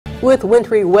With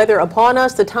wintry weather upon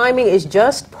us, the timing is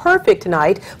just perfect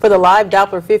tonight for the live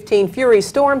Doppler 15 Fury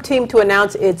storm team to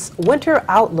announce its winter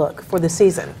outlook for the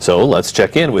season. So let's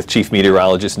check in with Chief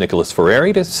Meteorologist Nicholas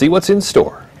Ferreri to see what's in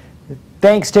store.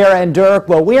 Thanks, Tara and Dirk.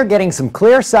 Well, we are getting some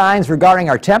clear signs regarding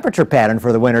our temperature pattern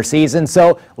for the winter season,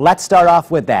 so let's start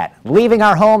off with that. Leaving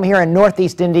our home here in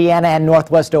northeast Indiana and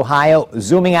northwest Ohio,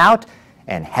 zooming out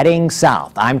and heading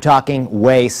south. I'm talking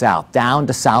way south, down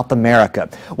to South America.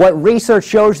 What research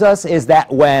shows us is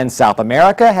that when South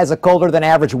America has a colder than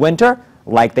average winter,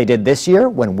 like they did this year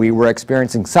when we were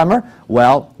experiencing summer,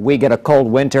 well, we get a cold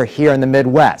winter here in the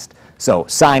Midwest. So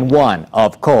sign 1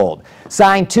 of cold.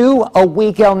 Sign 2, a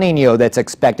weak El Nino that's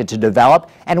expected to develop.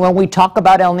 And when we talk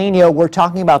about El Nino, we're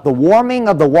talking about the warming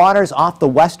of the waters off the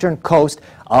western coast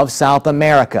of South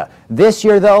America. This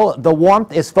year, though, the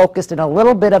warmth is focused in a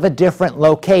little bit of a different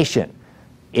location.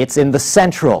 It's in the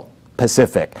central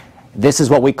Pacific. This is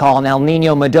what we call an El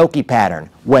Nino Modoki pattern.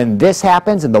 When this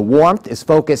happens and the warmth is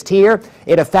focused here,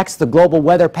 it affects the global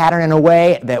weather pattern in a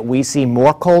way that we see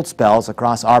more cold spells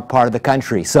across our part of the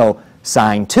country. So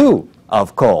sign 2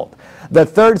 of cold. The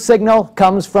third signal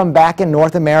comes from back in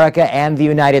North America and the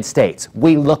United States.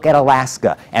 We look at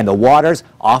Alaska and the waters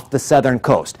off the southern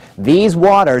coast. These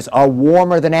waters are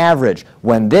warmer than average.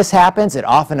 When this happens, it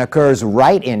often occurs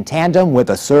right in tandem with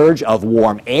a surge of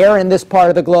warm air in this part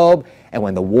of the globe. And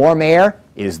when the warm air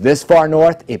is this far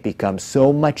north, it becomes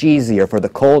so much easier for the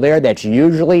cold air that's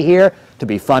usually here to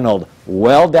be funneled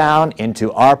well down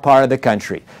into our part of the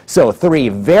country. So 3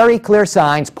 very clear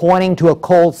signs pointing to a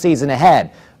cold season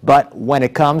ahead. But when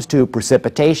it comes to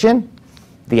precipitation,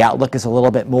 the outlook is a little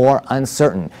bit more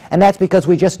uncertain. And that's because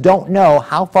we just don't know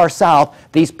how far south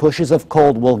these pushes of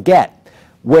cold will get.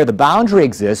 Where the boundary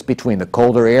exists between the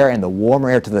colder air and the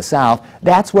warmer air to the south,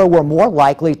 that's where we're more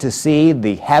likely to see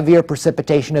the heavier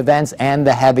precipitation events and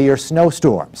the heavier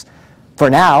snowstorms. For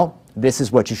now, this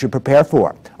is what you should prepare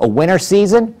for. A winter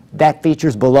season that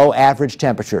features below average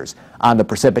temperatures. On the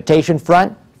precipitation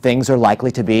front, things are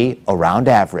likely to be around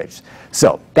average.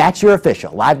 So that's your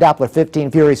official live Doppler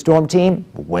 15 Fury storm team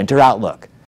winter outlook.